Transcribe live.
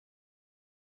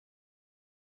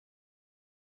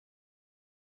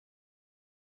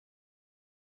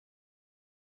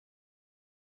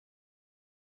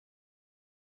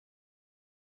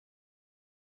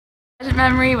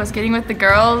Memory was getting with the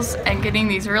girls and getting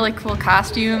these really cool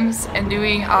costumes and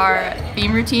doing our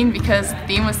theme routine, because the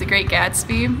theme was The Great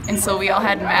Gatsby, and so we all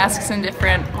had masks and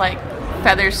different like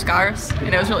feather scarves,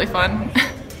 and it was really fun.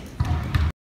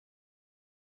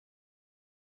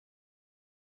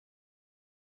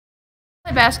 I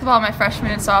played basketball my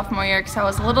freshman and sophomore year because I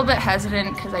was a little bit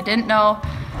hesitant because I didn't know.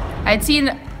 I had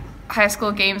seen high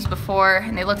school games before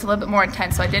and they looked a little bit more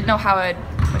intense, so I didn't know how I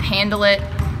would handle it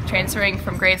transferring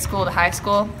from grade school to high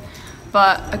school.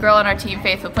 But a girl on our team,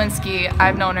 Faith Lipinski,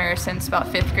 I've known her since about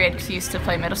 5th grade because we used to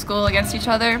play middle school against each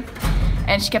other.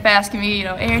 And she kept asking me, you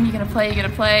know, Erin, you gonna play, you gonna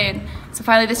play? And so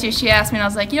finally this year she asked me and I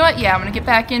was like, you know what, yeah, I'm gonna get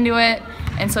back into it.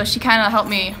 And so she kind of helped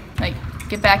me like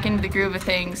get back into the groove of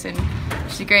things, and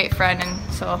she's a great friend,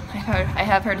 and so I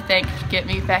have her to thank to get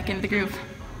me back into the groove.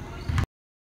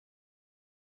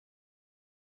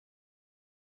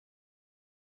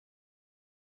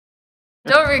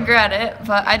 Don't regret it,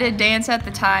 but I did dance at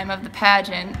the time of the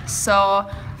pageant, so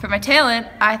for my talent,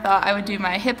 I thought I would do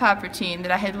my hip-hop routine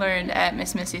that I had learned at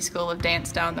Miss Missy School of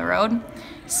Dance down the road.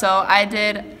 So I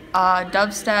did a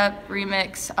dubstep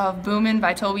remix of Boomin'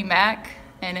 by Toby Mac,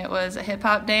 and it was a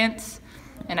hip-hop dance,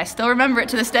 and I still remember it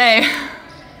to this day.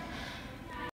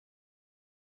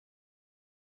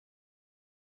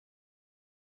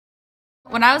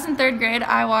 When I was in 3rd grade,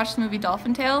 I watched the movie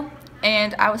Dolphin Tale,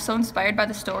 and I was so inspired by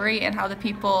the story and how the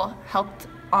people helped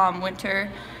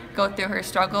Winter go through her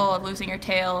struggle of losing her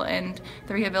tail and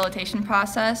the rehabilitation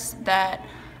process that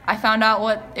I found out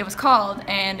what it was called,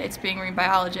 and it's being a marine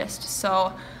biologist.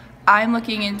 So I'm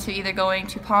looking into either going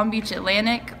to Palm Beach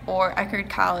Atlantic or Eckerd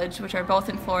College, which are both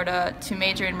in Florida, to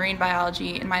major in marine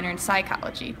biology and minor in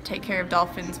psychology, take care of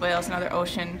dolphins, whales, and other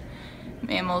ocean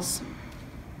mammals.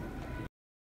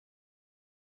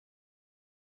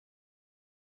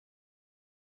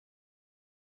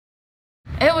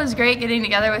 It was great getting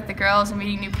together with the girls and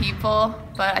meeting new people,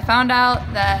 but I found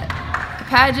out that the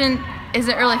pageant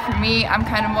isn't really for me. I'm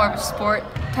kind of more of a sport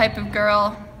type of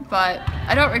girl, but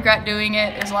I don't regret doing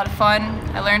it. It was a lot of fun.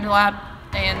 I learned a lot,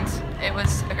 and it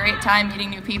was a great time meeting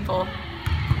new people.